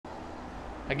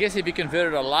I guess if you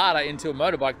converted a Lada into a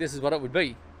motorbike, this is what it would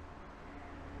be.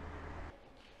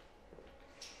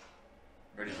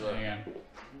 Ready to look. Hang on.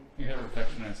 You got a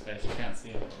reflection in his face, you can't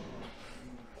see it.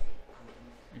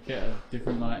 You get a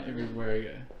different light everywhere you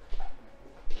go.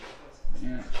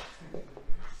 Yeah.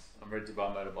 I'm ready to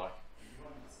buy a motorbike.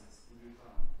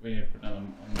 We need to put another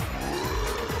on.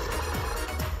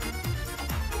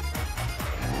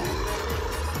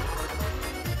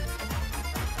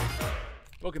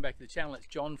 Welcome back to the channel. It's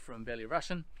John from Barely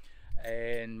Russian,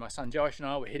 and my son Josh and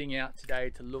I were heading out today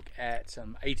to look at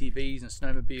some ATVs and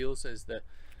snowmobiles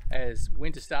as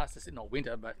winter starts to, not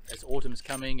winter, but as autumn's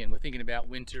coming, and we're thinking about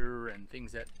winter and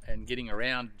things and getting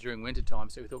around during winter time.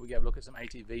 So we thought we'd have a look at some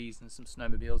ATVs and some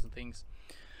snowmobiles and things.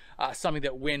 Something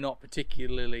that we're not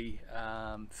particularly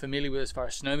familiar with as far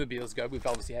as snowmobiles go. We've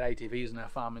obviously had ATVs on our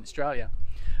farm in Australia,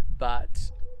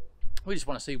 but we just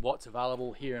want to see what's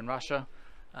available here in Russia.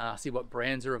 See what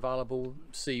brands are available,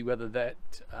 see whether that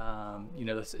you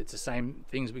know, it's the same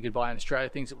things we could buy in Australia,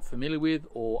 things that we're familiar with,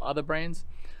 or other brands.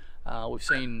 We've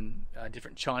seen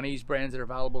different Chinese brands that are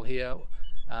available here,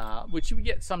 which we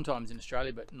get sometimes in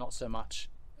Australia, but not so much.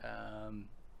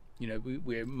 You know,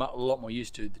 we're a lot more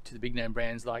used to the big name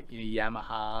brands like, you know,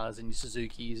 Yamahas and your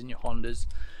Suzukis and your Hondas,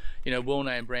 you know,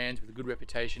 well-known brands with a good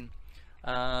reputation.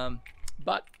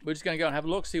 But we're just going to go and have a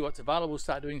look, see what's available,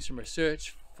 start doing some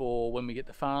research for when we get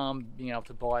the farm, being able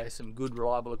to buy some good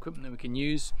reliable equipment that we can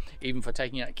use, even for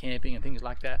taking out camping and things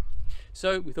like that.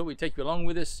 So we thought we'd take you along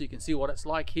with us so you can see what it's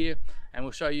like here, and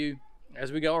we'll show you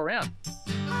as we go around.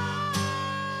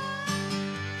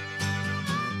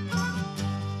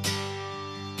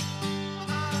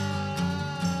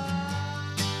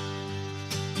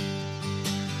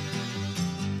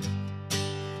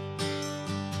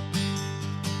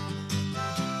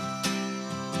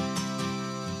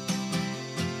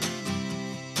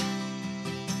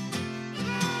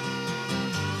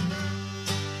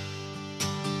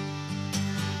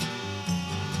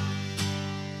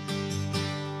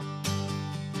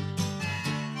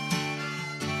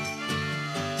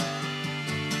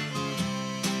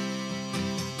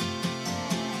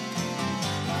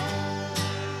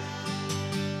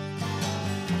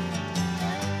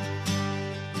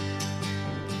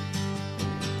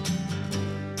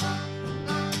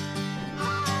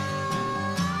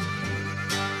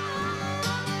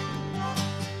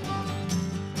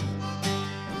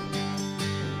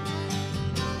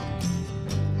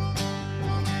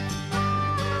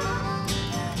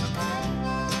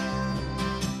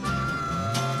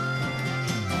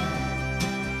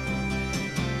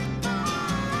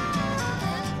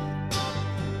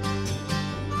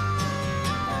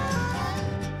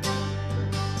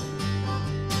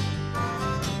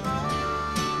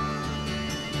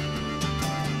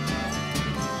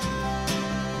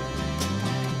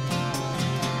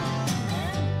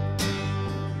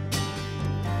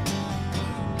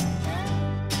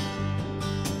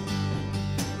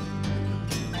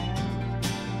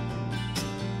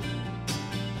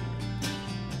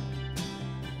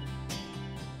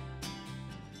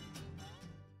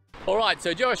 Alright,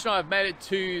 so Josh and I have made it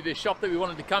to the shop that we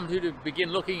wanted to come to begin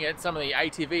looking at some of the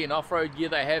ATV and off-road gear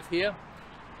they have here.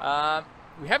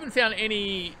 We haven't found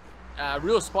any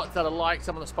real spots that are like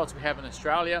some of the spots we have in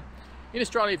Australia. In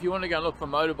Australia, if you want to go and look for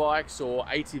motorbikes or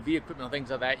ATV equipment or things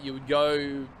like that, you would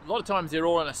go, a lot of times they're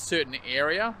all in a certain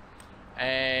area,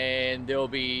 and there will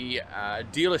be a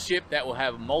dealership that will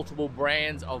have multiple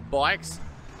brands of bikes.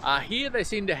 Here they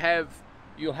seem to have,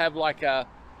 you'll have like a,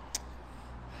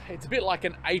 it's a bit like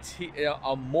a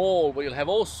mall where you'll have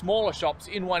all smaller shops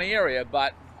in one area,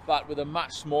 but with a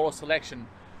much smaller selection.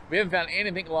 We haven't found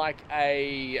anything like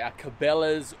a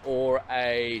Cabela's or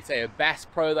say a Bass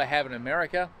Pro they have in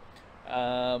America.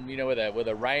 You know, where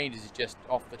the range is just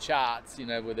off the charts. You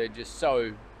know, where they're just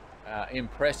so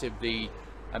impressive, the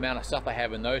amount of stuff they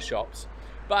have in those shops.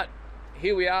 But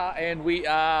here we are, and we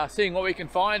are seeing what we can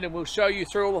find, and we'll show you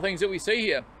through all the things that we see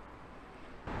here.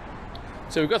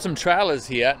 So we've got some trailers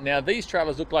here. Now these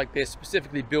trailers look like they're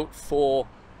specifically built for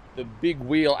the big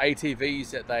wheel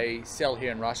ATVs that they sell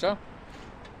here in Russia.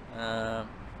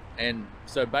 And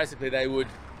so basically they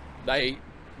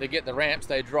get the ramps,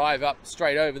 they drive up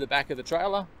straight over the back of the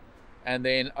trailer and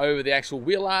then over the actual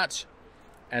wheel arch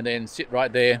and then sit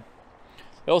right there.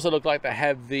 They also look like they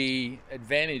have the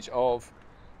advantage of,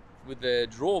 with the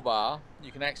drawbar,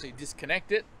 you can actually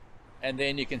disconnect it, and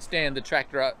then you can stand your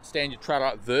trailer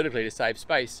up vertically to save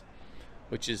space,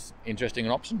 which is interesting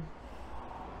an option.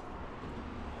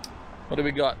 What do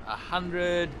we got?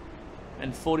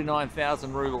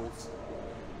 149,000 rubles.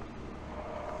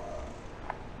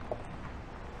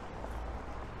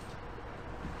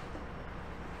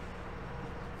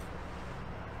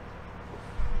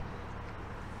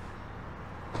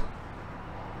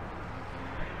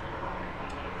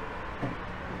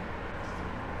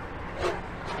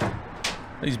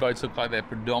 These boats look like they're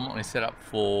predominantly set up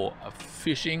for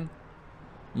fishing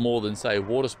more than, say,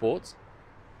 water sports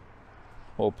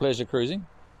or pleasure cruising.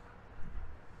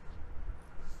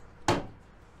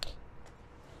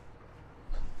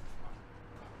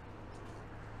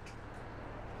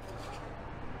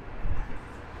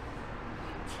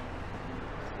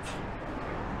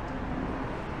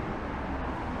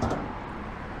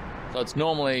 So it's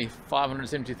normally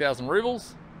 570,000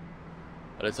 rubles,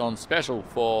 but it's on special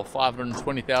for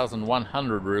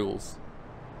 520,100 rubles.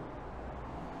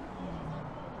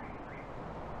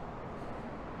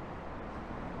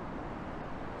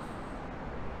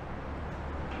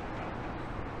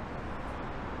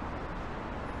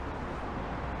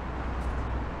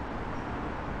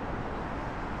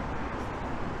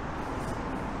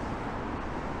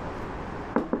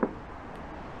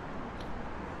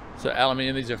 So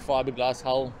aluminium, these are fiberglass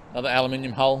hull, another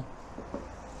aluminium hull.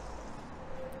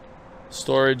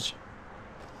 Storage.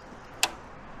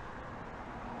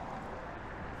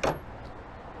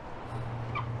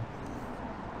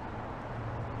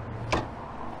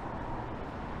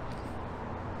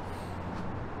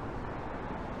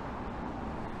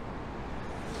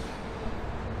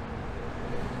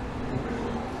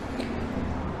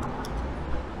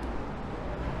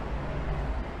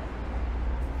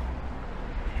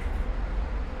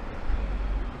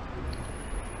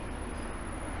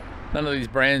 None of these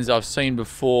brands I've seen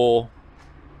before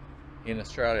in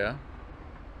Australia,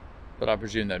 but I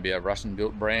presume they'd be a Russian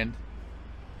built brand.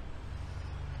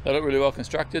 They look really well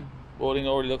constructed. Boarding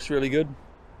already looks really good.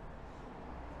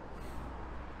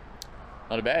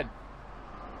 Not bad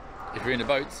if you're into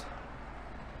boats.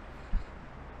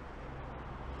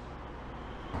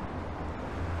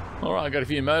 Alright, I've got a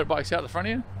few motorbikes out the front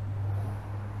here.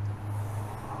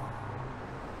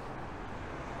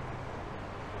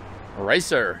 A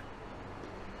racer.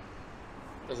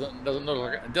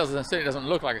 Doesn't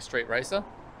look like a street racer.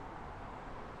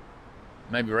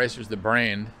 Maybe Racer's the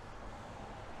brand.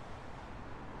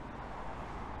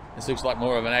 This looks like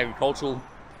more of an agricultural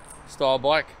style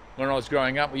bike. When I was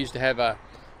growing up, we used to have a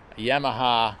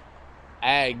Yamaha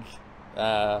Ag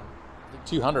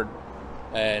 200,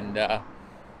 and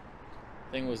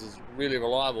thing was really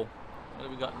reliable. What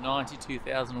have we got?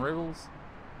 92,000 rubles.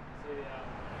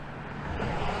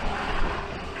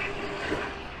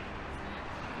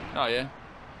 Oh yeah,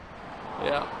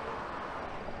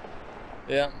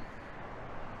 yeah.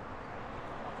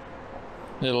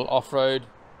 Little off-road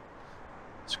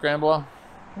scrambler,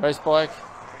 race bike.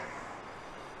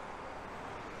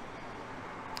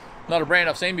 Not a brand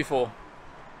I've seen before.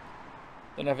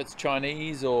 Don't know if it's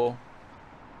Chinese or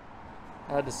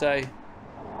hard to say.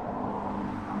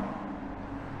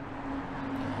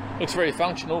 Looks very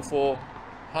functional for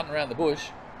hunting around the bush.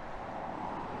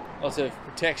 Lots of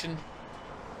protection.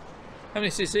 How many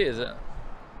cc is it?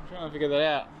 I'm trying to figure that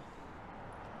out.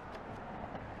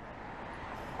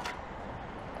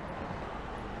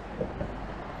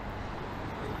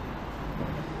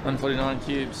 $149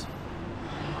 cubes.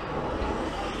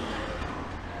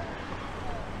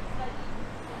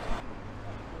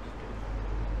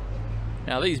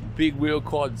 Now these big wheel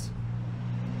quads,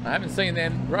 I haven't seen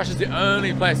them. Russia's the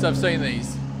only place I've seen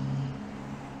these.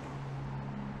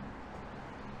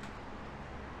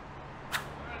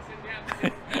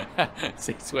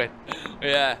 See sweat.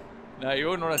 Yeah, no, you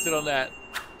wouldn't want to sit on that.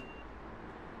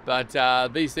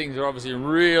 But these things are obviously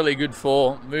really good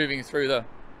for moving through the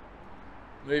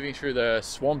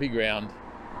swampy ground.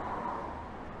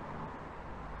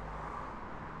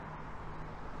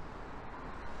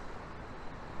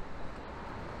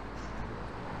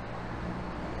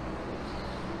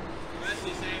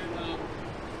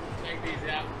 Take these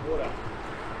out in water.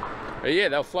 But yeah,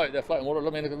 they'll float in water.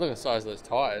 Look at the size of those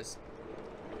tires.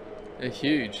 They're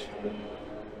huge.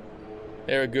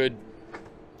 They're a good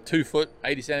 2 foot,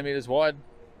 80 centimeters wide.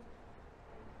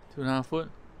 2.5 foot.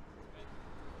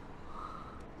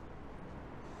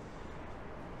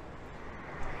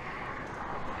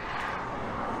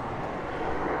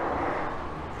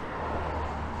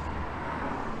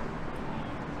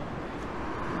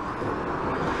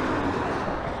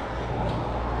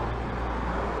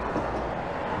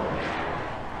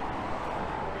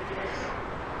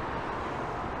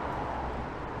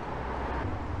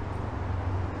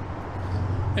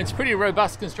 It's pretty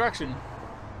robust construction.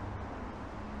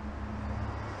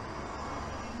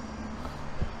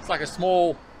 It's like a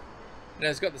small,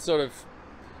 it's got the sort of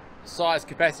size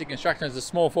capacity construction as a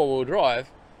small four-wheel drive,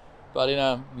 but in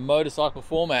a motorcycle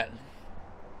format.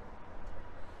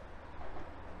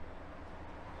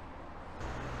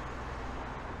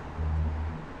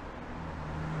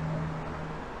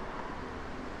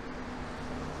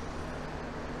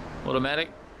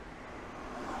 Automatic.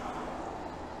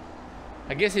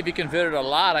 I guess if you converted a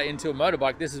Lada into a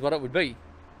motorbike, this is what it would be.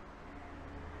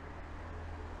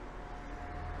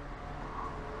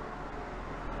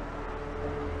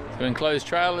 So enclosed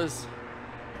trailers,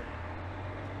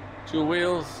 dual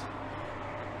wheels.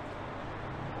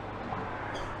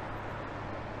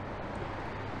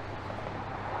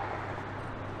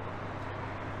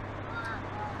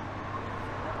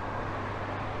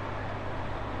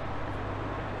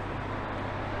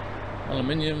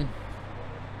 Aluminium.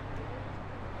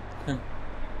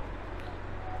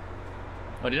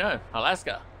 What do you know?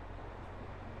 Alaska.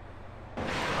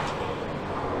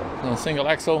 On a single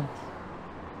axle.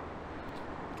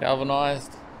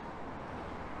 Galvanized.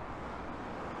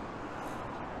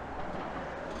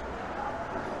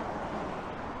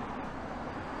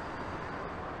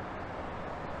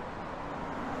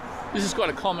 This is quite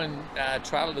a common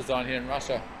trailer design here in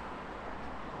Russia,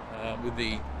 with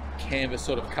the canvas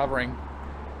sort of covering.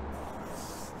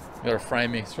 Got a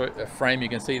frame you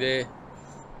can see there,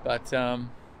 but I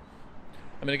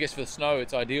mean, I guess for the snow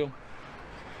it's ideal,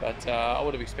 but I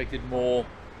would have expected more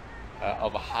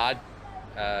of a hard,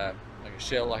 like a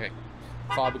shell, like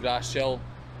a fiberglass shell,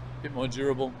 a bit more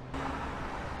durable.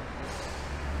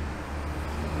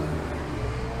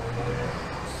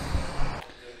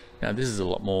 Now this is a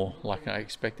lot more like I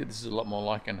expected. This is a lot more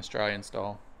like an Australian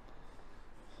style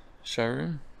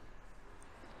showroom.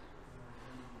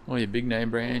 All your big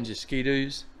name brands, your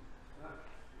Ski-Doos,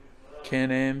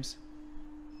 Can-Ams.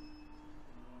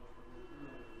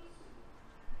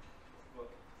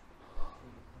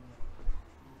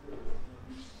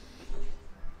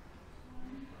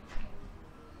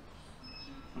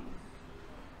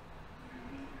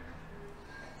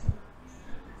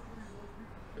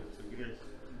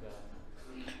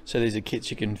 So these are kits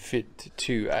you can fit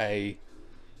to a,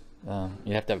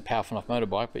 you have to have a powerful enough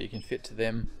motorbike, but you can fit to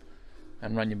them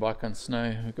and run your bike on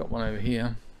snow. We've got one over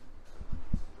here.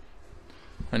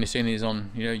 Only seen these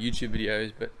on, you know, YouTube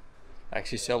videos, but I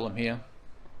actually sell them here.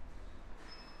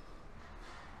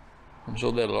 I'm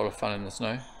sure they're a lot of fun in the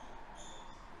snow.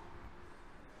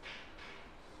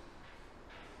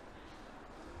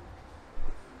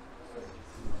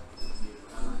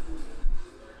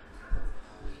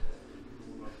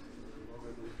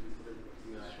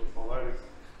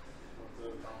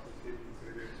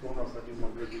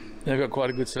 They've got quite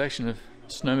a good selection of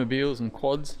snowmobiles and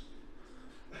quads.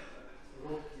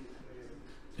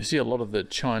 You see a lot of the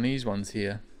Chinese ones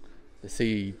here, the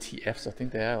CTFs I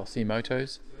think they are, or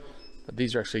C-Motos, but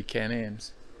these are actually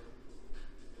Can-Ams.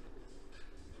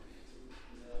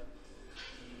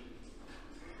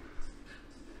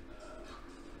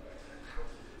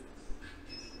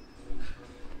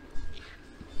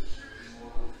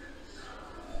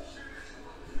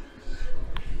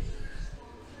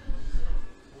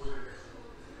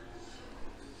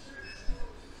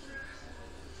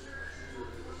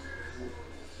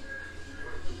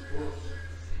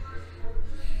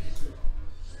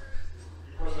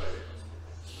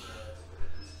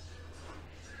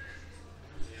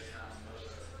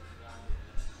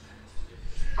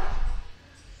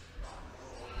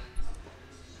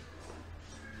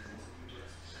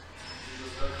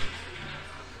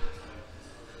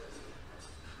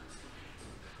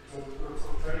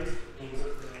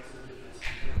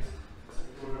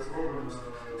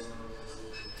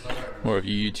 More of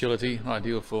your utility,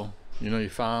 ideal for, you know, your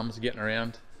farms, getting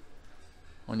around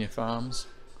on your farms.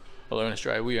 Although in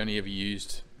Australia we only ever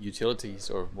used utilities,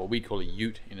 or what we call a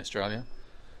ute in Australia.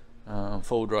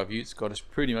 Four-wheel drive utes got us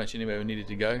pretty much anywhere we needed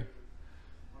to go.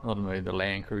 Not only the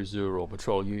Land Cruiser or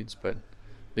patrol utes, but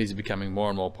these are becoming more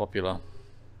and more popular.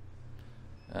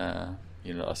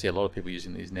 You know, I see a lot of people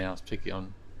using these now, particularly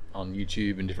on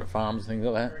YouTube and different farms and things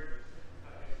like that.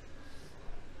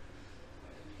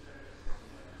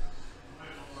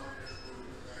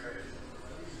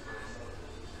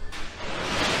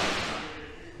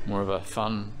 More of a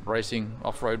fun racing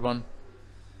off-road one.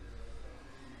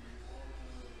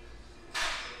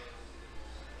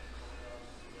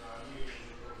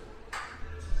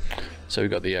 So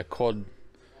we've got the quad,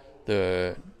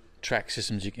 the track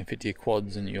systems you can fit to your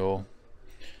quads and your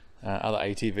other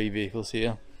ATV vehicles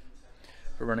here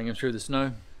for running them through the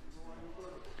snow.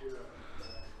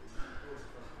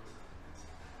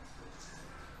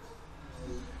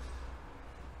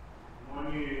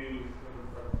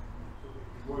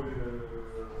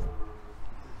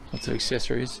 Lots of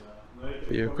accessories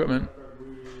for your equipment.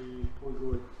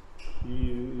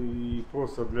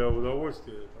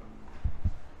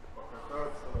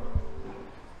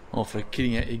 Or for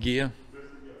kitting out your gear,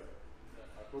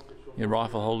 your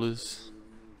rifle holders,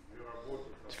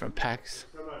 different packs.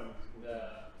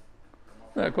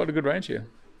 Quite a good range here.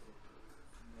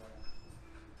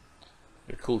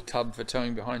 A cool tub for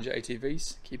towing behind your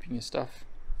ATVs, keeping your stuff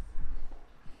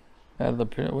out of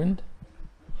the wind.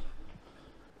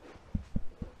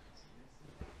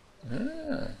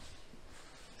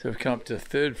 So we've come up to the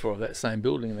 3rd floor of that same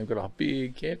building and they've got a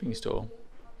big camping store.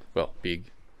 Well,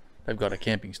 big. They've got a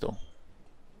camping store.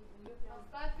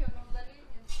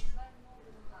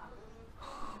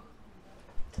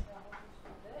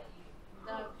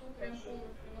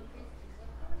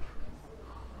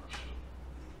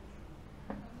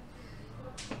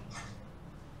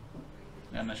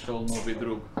 Я нашел новый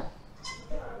друг.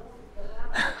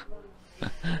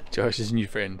 Josh's new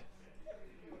friend.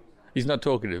 He's not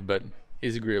talkative, but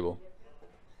he's agreeable.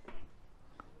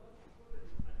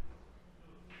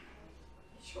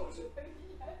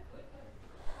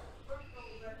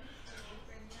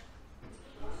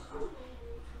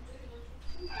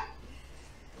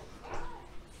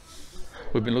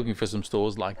 We've been looking for some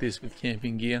stores like this with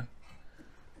camping gear.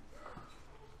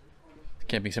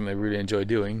 Camping is something I really enjoy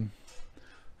doing.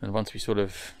 And once we sort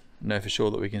of know for sure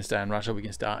that we can stay in Russia, we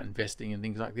can start investing in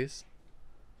things like this.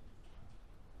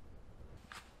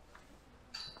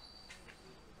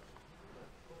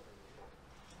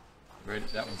 Read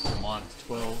that one's for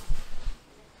 -12.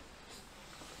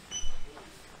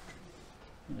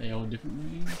 Are they all different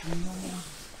range?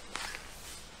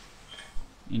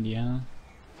 Indiana.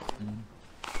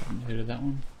 Haven't heard of that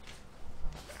one.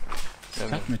 It's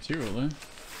tough material though.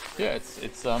 Yeah, it's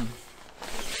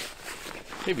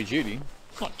heavy duty.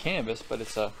 It's not canvas, but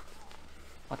it's like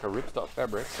a ripstop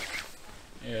fabric.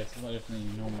 Yeah, it's a lot different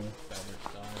than normal fabric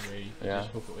style where you Yeah.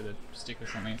 just hook it with a stick or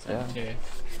something. It's Yeah. like a tear.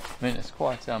 I mean, it's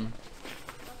quite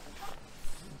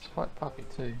puffy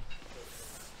too.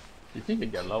 You'd think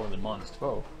it'd go lower than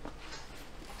 -12.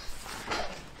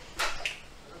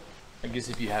 I guess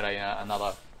if you had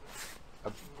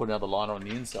put another liner on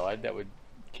the inside, that would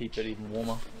keep it even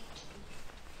warmer.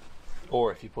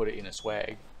 Or if you put it in a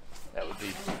swag, that would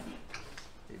be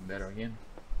even better again.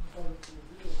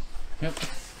 Yep.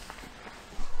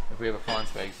 If we ever find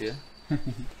swags here.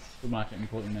 We might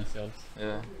import them ourselves.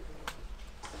 Yeah.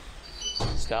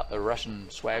 Start the Russian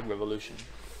swag revolution.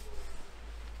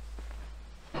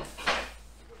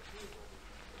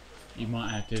 You might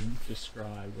have to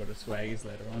describe what a swag is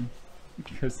later on,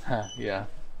 because Yeah.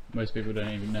 most people don't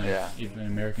even know. Yeah. Even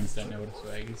Americans don't know what a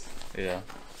swag is. Yeah.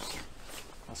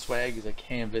 A swag is a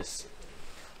canvas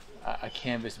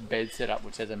bed setup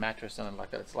which has a mattress on it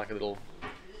like that. It's like a little,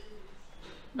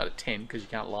 not a tent because you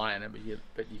can't lie in it,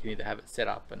 but you can either have it set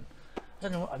up and I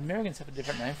don't know. Americans have a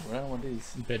different name for it. I don't know what it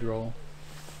is. Bedroll.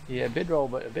 Yeah, bedroll,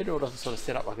 but a bedroll doesn't sort of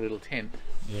set up like a little tent.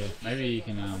 Yeah, maybe you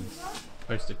can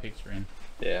post a picture in.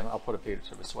 Yeah, I'll put a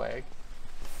picture of a swag.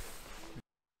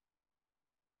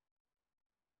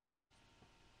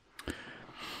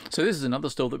 So this is another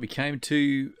store that we came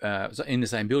to in the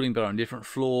same building but on a different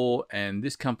floor, and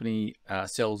this company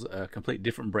sells a complete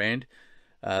different brand.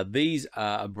 These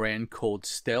are a brand called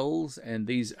Stels, and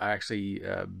these are actually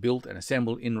built and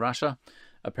assembled in Russia.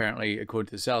 Apparently, according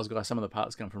to the sales guy, some of the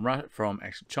parts come from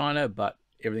actually China, but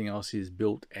everything else is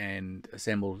built and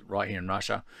assembled right here in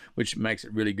Russia, which makes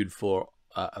it really good for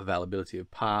availability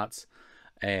of parts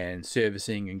and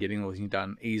servicing and getting all things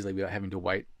done easily without having to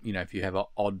wait. You know, if you have an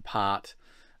odd part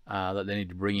that they need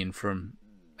to bring in from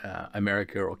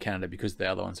America or Canada because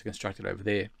they're the ones who constructed over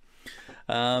there.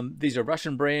 These are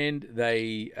Russian brand.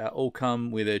 They all come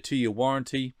with a 2-year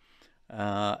warranty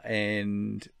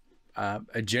and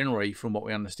generally, from what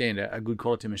we understand, a good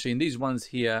quality machine. These ones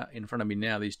here in front of me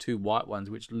now, these two white ones,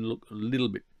 which look a little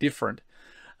bit different,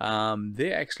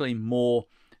 they're actually more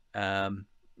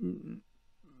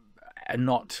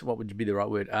not, what would be the right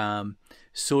word,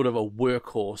 sort of a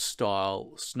workhorse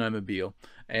style snowmobile.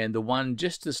 And the one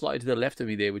just slightly to the left of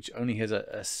me there, which only has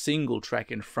a single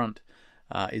track in front,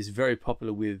 is very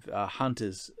popular with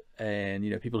hunters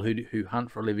and people who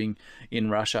hunt for a living in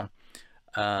Russia,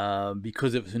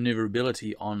 because of its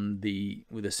maneuverability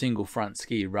with a single front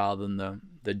ski rather than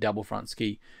the double front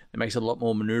ski. It makes it a lot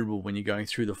more maneuverable when you're going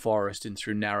through the forest and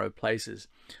through narrow places.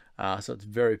 So it's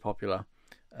very popular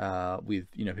with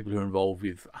people who are involved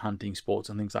with hunting sports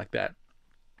and things like that.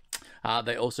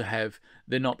 They also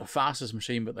they're not the fastest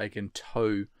machine, but they can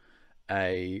tow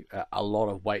a lot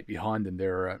of weight behind them.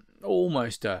 They're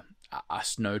almost a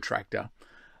snow tractor.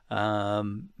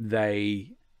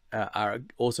 They are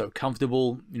also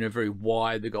comfortable, very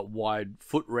wide. They've got wide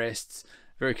footrests,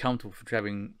 very comfortable for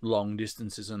traveling long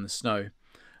distances in the snow.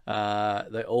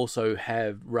 They also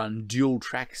run dual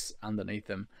tracks underneath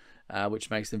them, which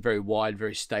makes them very wide,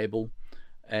 very stable,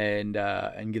 and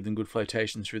give them good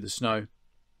flotation through the snow.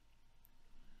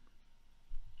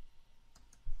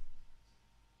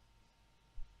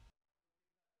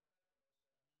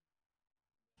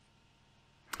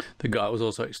 The guy was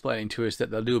also explaining to us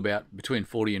that they'll do about between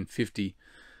 40 and 50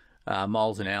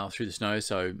 miles an hour through the snow,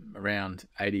 so around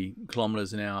 80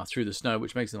 kilometers an hour through the snow,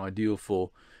 which makes them ideal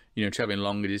for, you know, traveling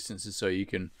longer distances. So you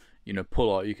can, you know,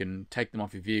 pull out, you can take them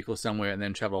off your vehicle somewhere and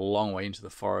then travel a long way into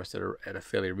the forest at a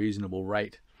fairly reasonable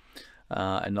rate,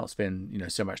 and not spend, you know,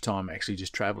 so much time actually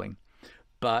just traveling.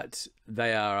 But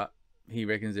they are, he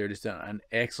reckons they're just an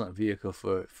excellent vehicle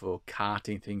for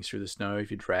carting things through the snow.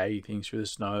 If you're dragging things through the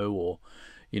snow, or,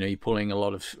 you know, you're pulling a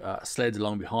lot of sleds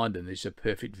along behind them, it's a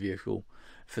perfect vehicle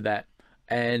for that.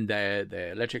 And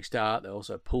they're electric start, they're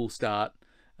also pull start,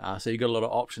 so you've got a lot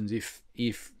of options if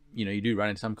you know, you do run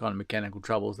into some kind of mechanical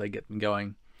troubles, they get them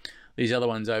going. These other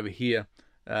ones over here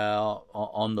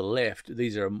on the left,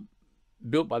 these are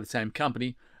built by the same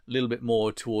company, a little bit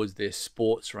more towards their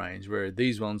sports range, where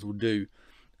these ones will do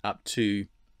up to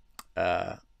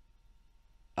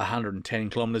 110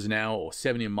 kilometers an hour or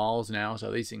 70 miles an hour.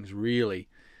 So these things really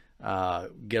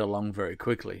get along very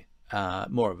quickly.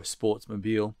 More of a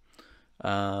sportsmobile.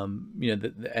 You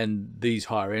know, and these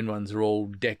higher end ones are all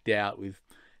decked out with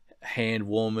hand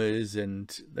warmers,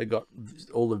 and they've got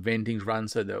all the ventings run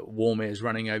so the warm air is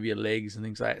running over your legs and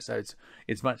things like that. So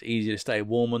it's much easier to stay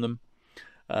warm on them.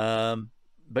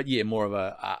 But yeah, more of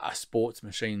a sports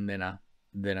machine than a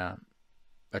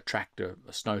tractor,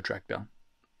 a snow tractor.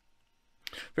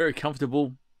 Very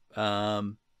comfortable.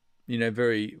 You know,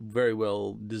 very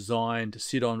well designed to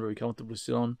sit on, very comfortable to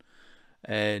sit on.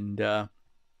 And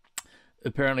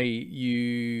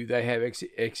apparently they have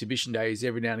exhibition days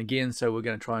every now and again, so we're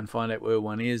going to try and find out where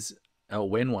one is, or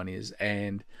when one is,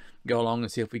 and go along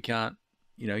and see if we can't,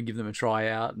 you know, give them a try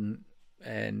out and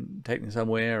take them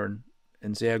somewhere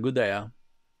and see how good they are.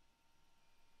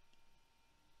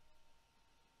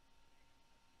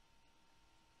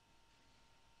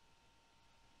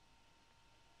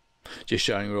 Just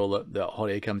showing where all the hot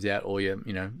air comes out, or your,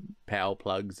 you know, power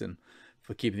plugs, and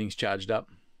for keeping things charged up.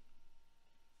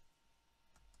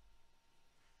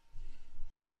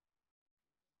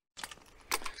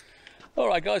 All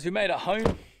right, guys, we made it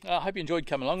home. I hope you enjoyed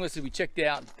coming along. We checked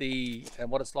out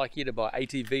what it's like here to buy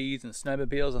ATVs and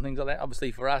snowmobiles and things like that.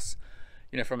 Obviously, for us,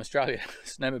 you know, from Australia,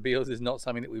 snowmobiles is not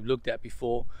something that we've looked at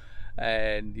before.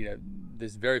 And, you know,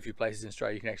 there's very few places in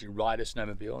Australia you can actually ride a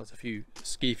snowmobile. There's a few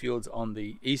ski fields on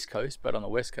the east coast, but on the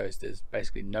west coast there's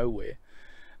basically nowhere.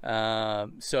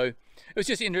 So it was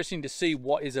just interesting to see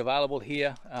what is available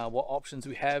here, what options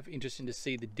we have. Interesting to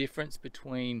see the difference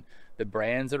between the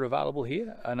brands that are available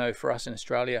here. I know for us in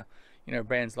Australia, you know,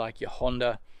 brands like your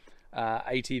Honda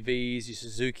ATVs, your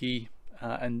Suzuki,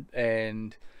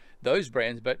 and those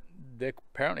brands, but they're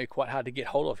apparently quite hard to get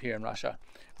hold of here in Russia.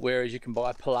 Whereas you can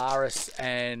buy Polaris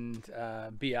and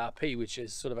BRP, which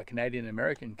is sort of a Canadian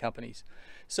American companies.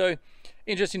 So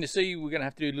interesting to see. We're going to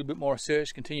have to do a little bit more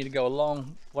research, continue to go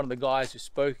along. One of the guys we've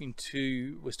spoken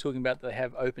to was talking about that they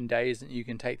have open days and you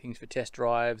can take things for test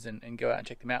drives and go out and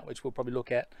check them out, which we'll probably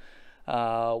look at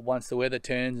once the weather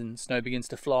turns and snow begins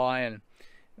to fly, and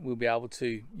we'll be able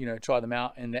to, you know, try them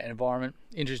out in that environment.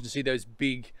 Interesting to see those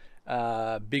big wheel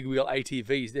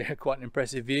ATVs. They're quite an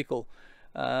impressive vehicle.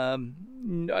 I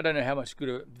don't know how much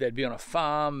good they'd be on a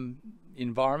farm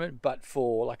environment, but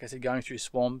for, like I said, going through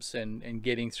swamps and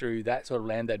getting through that sort of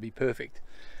land, they'd be perfect.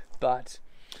 But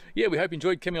yeah, we hope you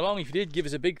enjoyed coming along. If you did, give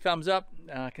us a big thumbs up.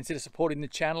 Consider supporting the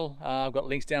channel. I've got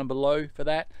links down below for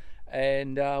that,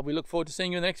 and we look forward to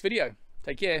seeing you in the next video.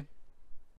 Take care.